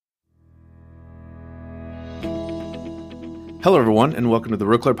Hello, everyone, and welcome to the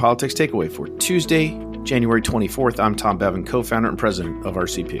Real Clear Politics Takeaway for Tuesday, January 24th. I'm Tom Bevan, co-founder and president of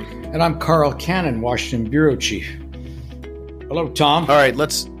RCP. And I'm Carl Cannon, Washington Bureau Chief. Hello, Tom. All right,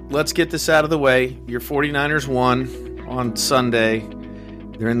 let's get this out of the way. Your 49ers won on Sunday.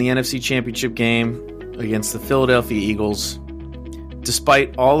 They're in the NFC Championship game against the Philadelphia Eagles.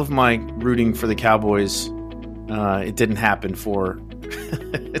 Despite all of my rooting for the Cowboys, it didn't happen for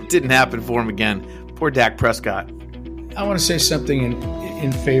him again. Poor Dak Prescott. I want to say something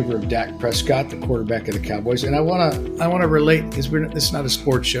in favor of Dak Prescott, the quarterback of the Cowboys, and I want to relate because this is not a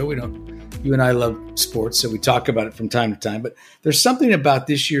sports show. You and I love sports, so we talk about it from time to time. But there's something about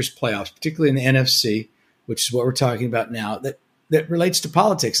this year's playoffs, particularly in the NFC, which is what we're talking about now, that relates to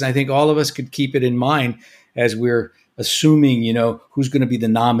politics. And I think all of us could keep it in mind as we're assuming, who's going to be the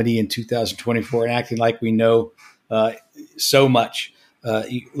nominee in 2024 and acting like we know so much.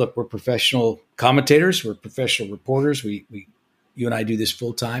 Look, we're professional commentators. We're professional reporters. You and I do this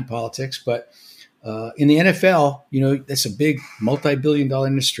full time, politics. But in the NFL, that's a big multi-billion-dollar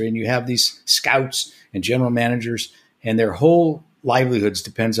industry, and you have these scouts and general managers, and their whole livelihoods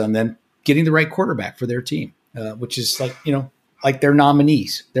depends on them getting the right quarterback for their team, which is like their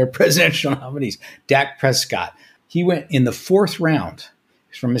nominees, their presidential nominees. Dak Prescott, he went in the fourth round.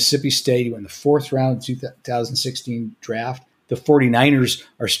 He's from Mississippi State. He went in the fourth round of the 2016 draft. The 49ers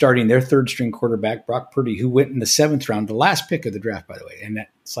are starting their third-string quarterback, Brock Purdy, who went in the seventh round, the last pick of the draft, by the way. And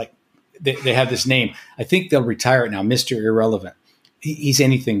that's like they have this name. I think they'll retire it now, Mr. Irrelevant. He's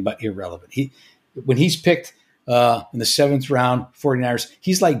anything but irrelevant. When he's picked in the seventh round, 49ers,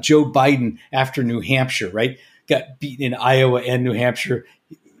 he's like Joe Biden after New Hampshire, right? Got beaten in Iowa and New Hampshire.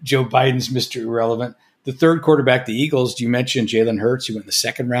 Joe Biden's Mr. Irrelevant. The third quarterback, the Eagles, you mentioned Jalen Hurts. He went in the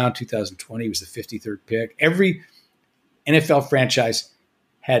second round, 2020. He was the 53rd pick. Every NFL franchise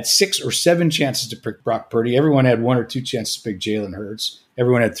had 6 or 7 chances to pick Brock Purdy. Everyone had 1 or 2 chances to pick Jalen Hurts.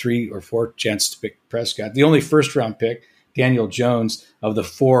 Everyone had 3 or 4 chances to pick Prescott. The only first-round pick, Daniel Jones, of the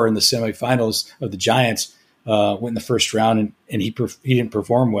 4 in the semifinals of the Giants, went in the first round, and he didn't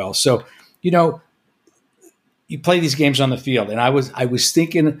perform well. So, you play these games on the field. And I was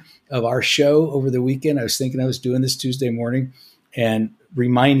thinking of our show over the weekend. I was thinking I was doing this Tuesday morning and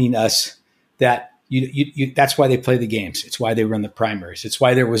reminding us that that's why they play the games. It's why they run the primaries. It's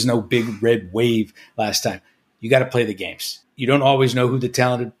why there was no big red wave last time. You got to play the games. You don't always know who the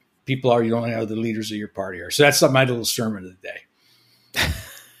talented people are. You don't know who the leaders of your party are. So that's my little sermon of the day.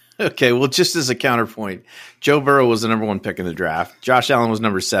 Okay, well, just as a counterpoint, Joe Burrow was the number 1 pick in the draft. Josh Allen was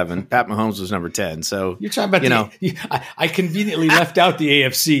number 7. Pat Mahomes was number 10. So you're talking about I conveniently left out the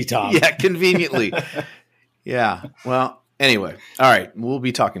AFC, Tom. Yeah, conveniently. Yeah. Well, anyway, all right, we'll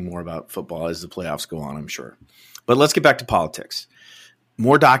be talking more about football as the playoffs go on, I'm sure. But let's get back to politics.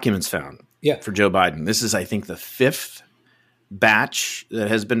 More documents found for Joe Biden. This is, I think, the 5th batch that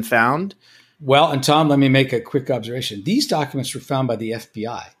has been found. Well, and Tom, let me make a quick observation. These documents were found by the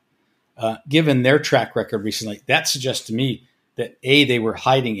FBI. Given their track record recently, that suggests to me that, A, they were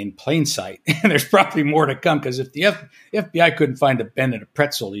hiding in plain sight, and there's probably more to come, because if the FBI couldn't find a bend in a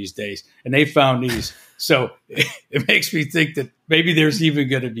pretzel these days, and they found these, so it makes me think that maybe there's even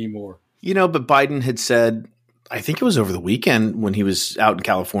going to be more. But Biden had said, I think it was over the weekend when he was out in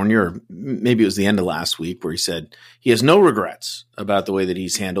California, or maybe it was the end of last week, where he said he has no regrets about the way that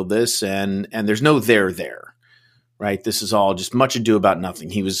he's handled this, and there's no there, right? This is all just much ado about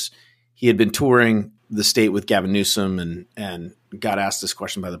nothing. He had been touring the state with Gavin Newsom and got asked this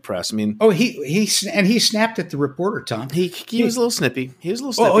question by the press. I mean, he snapped at the reporter, Tom. He was a little snippy.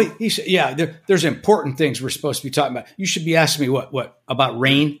 There's important things we're supposed to be talking about. You should be asking me what about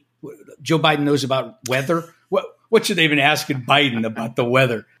rain? Joe Biden knows about weather. What should they even asking Biden about the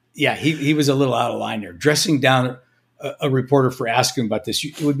weather? Yeah, he was a little out of line there, dressing down a reporter for asking about this.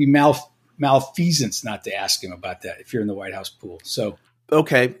 It would be malfeasance not to ask him about that if you're in the White House pool. So.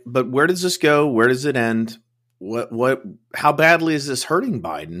 Okay, but where does this go? Where does it end? How badly is this hurting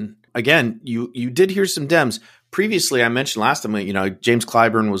Biden? Again, you did hear some Dems. Previously, I mentioned last time, James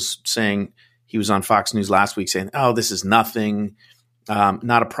Clyburn was saying, he was on Fox News last week saying, oh, this is nothing,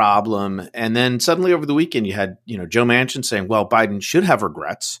 not a problem. And then suddenly over the weekend, you had, Joe Manchin saying, well, Biden should have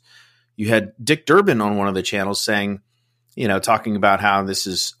regrets. You had Dick Durbin on one of the channels saying, talking about how this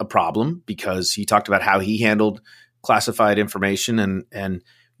is a problem because he talked about how he handled classified information, and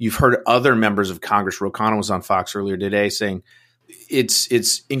you've heard other members of Congress. Ro Khanna was on Fox earlier today saying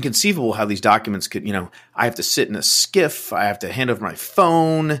it's inconceivable how these documents could, I have to sit in a skiff, I have to hand over my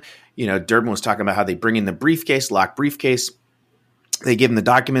phone. Durbin was talking about how they bring in the briefcase, locked briefcase. They give him the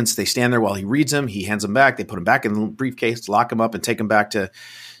documents, they stand there while he reads them, he hands them back, they put them back in the briefcase, lock them up, and take them back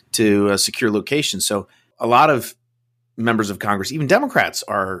to a secure location. So a lot of members of Congress, even Democrats,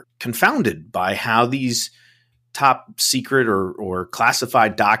 are confounded by how these top secret or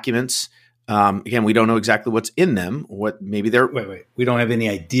classified documents. Again, we don't know exactly what's in them. What maybe they're wait. We don't have any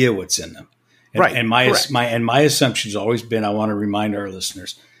idea what's in them, right? And my assumption has always been. I want to remind our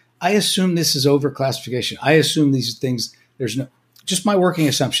listeners. I assume this is overclassification. I assume these things. There's no. Just my working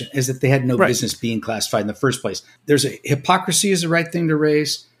assumption is that they had no business being classified in the first place. There's a hypocrisy is the right thing to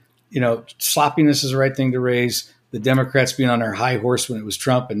raise. Sloppiness is the right thing to raise. The Democrats being on their high horse when it was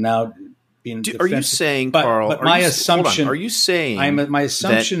Trump, and now being. Are you saying, Carl? But my assumption. Are you saying? My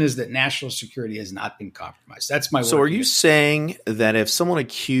assumption is that national security has not been compromised. That's my. So, are you saying that if someone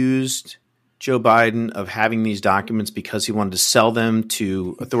accused Joe Biden of having these documents because he wanted to sell them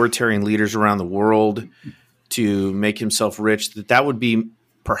to authoritarian leaders around the world to make himself rich, that would be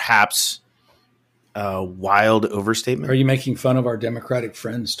perhaps a wild overstatement? Are you making fun of our Democratic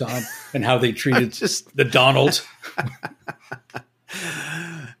friends, Tom, and how they treated the Donald?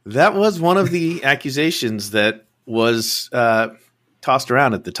 That was one of the accusations that was tossed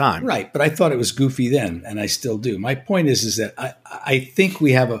around at the time. Right, but I thought it was goofy then, and I still do. My point is that I think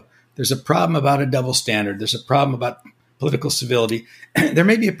there's a problem about a double standard. There's a problem about political civility. There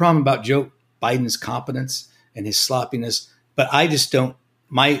may be a problem about Joe Biden's competence and his sloppiness, but I just don't.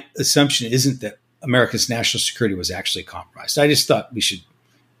 My assumption isn't that America's national security was actually compromised. I just thought we should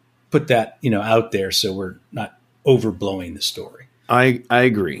put that out there so we're not overblowing the story. I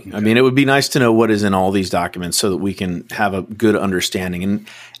agree. Okay. I mean, it would be nice to know what is in all these documents so that we can have a good understanding.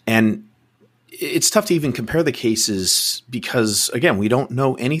 And it's tough to even compare the cases because, again, we don't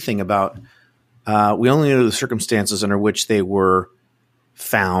know anything about. We only know the circumstances under which they were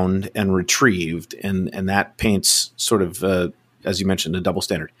found and retrieved, and that paints sort of, as you mentioned, a double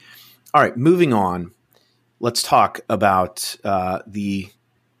standard. All right, moving on. Let's talk about the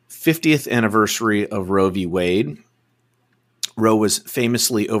 50th anniversary of Roe v. Wade. Roe was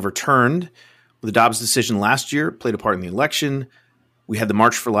famously overturned. The Dobbs decision last year played a part in the election. We had the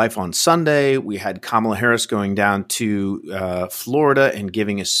March for Life on Sunday. We had Kamala Harris going down to Florida and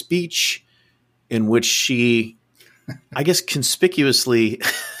giving a speech in which she, I guess, conspicuously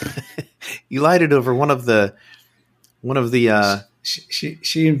elided over one of the.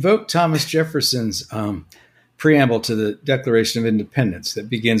 She invoked Thomas Jefferson's preamble to the Declaration of Independence that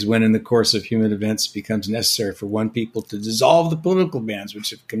begins when in the course of human events it becomes necessary for one people to dissolve the political bands which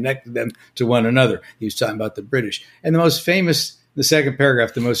have connected them to one another. He was talking about the British. And the second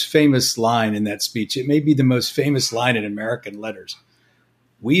paragraph, the most famous line in that speech, it may be the most famous line in American letters.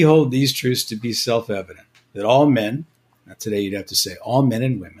 We hold these truths to be self-evident, that all men, not today you'd have to say all men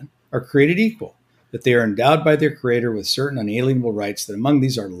and women, are created equal, that they are endowed by their Creator with certain unalienable rights, that among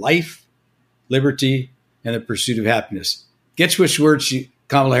these are life, liberty, and the pursuit of happiness. Guess which word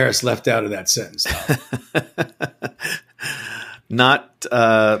Kamala Harris left out of that sentence? Not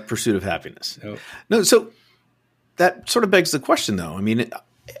pursuit of happiness. No, so that sort of begs the question, though. I mean,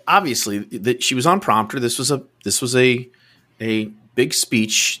 obviously, that she was on prompter. This was a big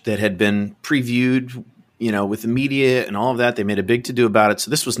speech that had been previewed, with the media and all of that. They made a big to-do about it.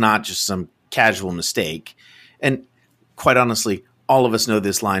 So this was not just some casual mistake. And quite honestly, all of us know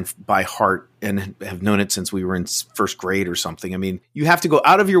this line by heart and have known it since we were in first grade or something. I mean, you have to go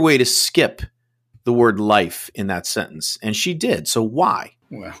out of your way to skip the word life in that sentence. And she did. So why?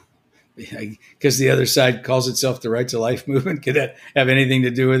 Well, because the other side calls itself the Right to Life movement. Could that have anything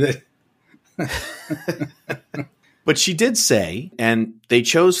to do with it? But she did say, and they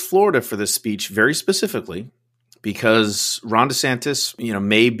chose Florida for this speech very specifically, because Ron DeSantis,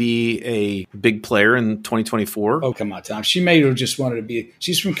 may be a big player in 2024. Oh, come on, Tom. She may have just wanted to be –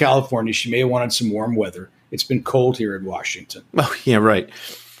 she's from California. She may have wanted some warm weather. It's been cold here in Washington. Oh, yeah, right.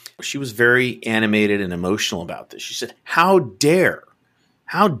 She was very animated and emotional about this. She said, how dare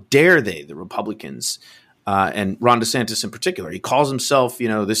they, the Republicans, and Ron DeSantis in particular. He calls himself,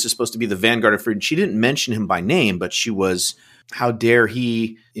 this is supposed to be the vanguard of freedom. She didn't mention him by name, but she was, how dare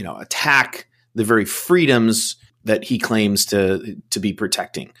he, attack the very freedoms that he claims to be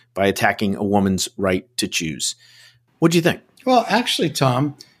protecting by attacking a woman's right to choose. What do you think? Well, actually,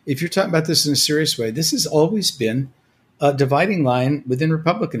 Tom, if you're talking about this in a serious way, this has always been a dividing line within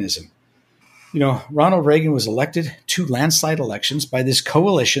republicanism. Ronald Reagan was elected 2 landslide elections by this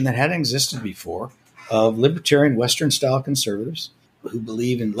coalition that hadn't existed before of libertarian Western-style conservatives who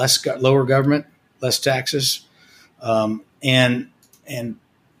believe in lower government, less taxes, and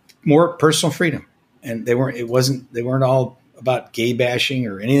more personal freedom. And they weren't all about gay bashing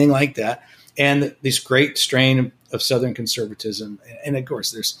or anything like that. And this great strain of Southern conservatism. And of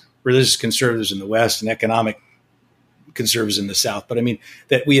course, there's religious conservatives in the West and economic conservatives in the South. But I mean,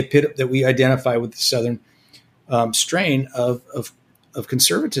 that we identify with the Southern strain of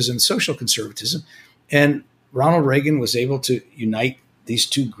conservatism, social conservatism. And Ronald Reagan was able to unite these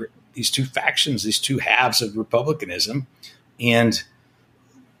two factions, these two halves of republicanism. And,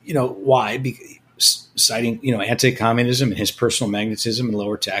 why? Citing, anti-communism and his personal magnetism and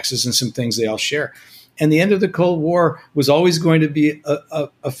lower taxes and some things they all share. And the end of the Cold War was always going to be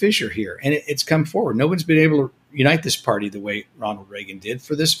a fissure here. And it's come forward. Nobody's been able to unite this party the way Ronald Reagan did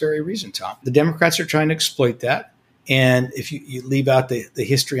for this very reason, Tom. The Democrats are trying to exploit that. And if you leave out the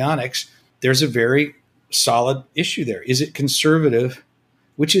histrionics, there's a very solid issue there. Is it conservative?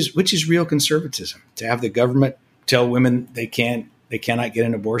 Which is real conservatism? To have the government tell women they cannot get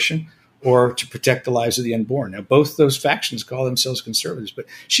an abortion, or to protect the lives of the unborn. Now, both those factions call themselves conservatives, but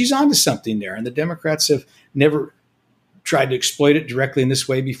she's onto something there. And the Democrats have never tried to exploit it directly in this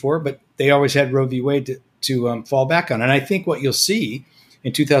way before, but they always had Roe v. Wade to fall back on. And I think what you'll see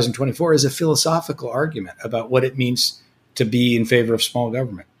in 2024 is a philosophical argument about what it means to be in favor of small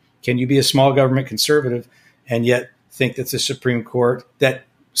government. Can you be a small government conservative and yet think that the Supreme Court, that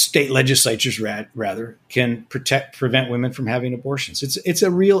state legislatures rather, can prevent women from having abortions? It's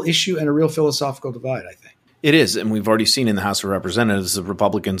a real issue and a real philosophical divide, I think. It is, and we've already seen in the House of Representatives, the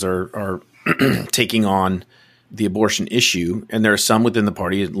Republicans are taking on the abortion issue, and there are some within the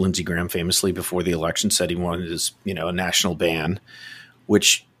party. Lindsey Graham famously before the election said he wanted a national ban,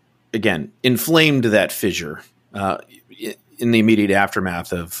 which again inflamed that fissure in the immediate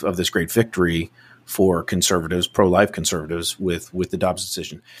aftermath of this great victory for conservatives, pro-life conservatives, with the Dobbs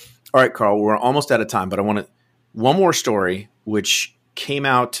decision. All right, Carl, we're almost out of time, but I want one more story which came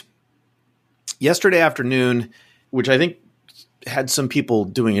out yesterday afternoon, which I think had some people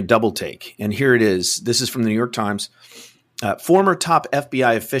doing a double take. And here it is. This is from the New York Times. Former top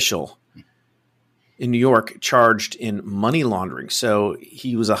FBI official in New York charged in money laundering. So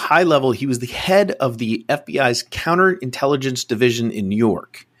he was he was the head of the FBI's counterintelligence division in New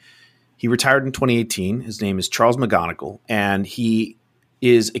York. He retired in 2018. His name is Charles McGonigal, and he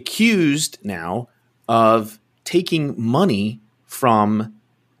is accused now of taking money from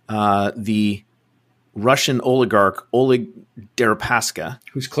the Russian oligarch Oleg Deripaska,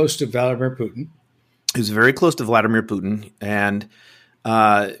 who's close to Vladimir Putin. Who's very close to Vladimir Putin, and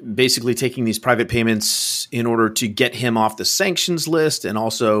basically taking these private payments in order to get him off the sanctions list and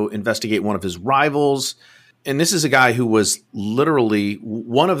also investigate one of his rivals. And this is a guy who was literally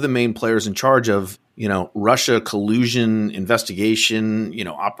one of the main players in charge of, Russia collusion investigation,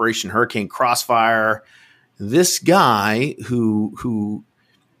 Operation Hurricane Crossfire. This guy who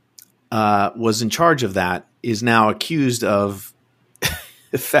was in charge of that is now accused of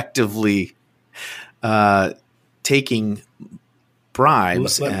effectively taking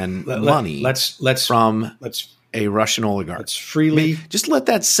bribes and money from a Russian oligarch. Let's freely just let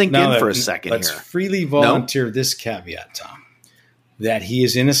that sink in for a second. Let's freely volunteer this caveat, Tom, that he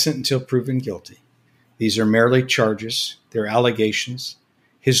is innocent until proven guilty. These are merely charges; they're allegations.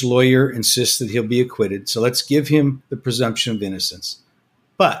 His lawyer insists that he'll be acquitted, so let's give him the presumption of innocence.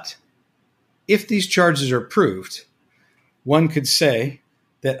 But if these charges are proved, one could say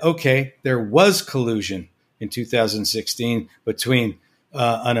that, okay, there was collusion in 2016 between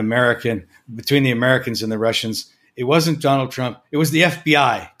the Americans and the Russians. It wasn't Donald Trump. It was the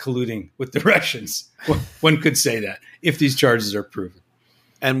FBI colluding with the Russians. One could say that if these charges are proven.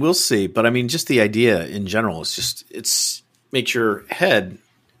 And we'll see. But I mean, just the idea in general, it's makes your head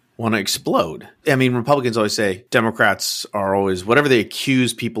want to explode. I mean, Republicans always say Democrats are always, whatever they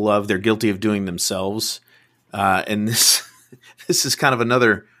accuse people of, they're guilty of doing themselves. And this is kind of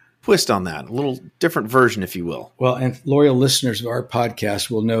another twist on that, a little different version, if you will. Well, and loyal listeners of our podcast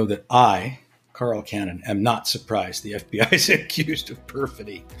will know that I, Carl Cannon, am not surprised the FBI is accused of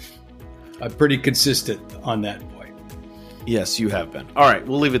perfidy. I'm pretty consistent on that point. Yes, you have been. All right,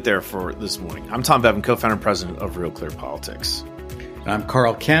 we'll leave it there for this morning. I'm Tom Bevan, co-founder and president of Real Clear Politics. And I'm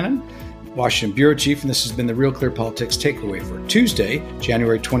Carl Cannon, Washington Bureau Chief, and this has been the Real Clear Politics Takeaway for Tuesday,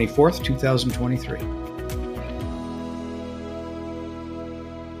 January 24th, 2023.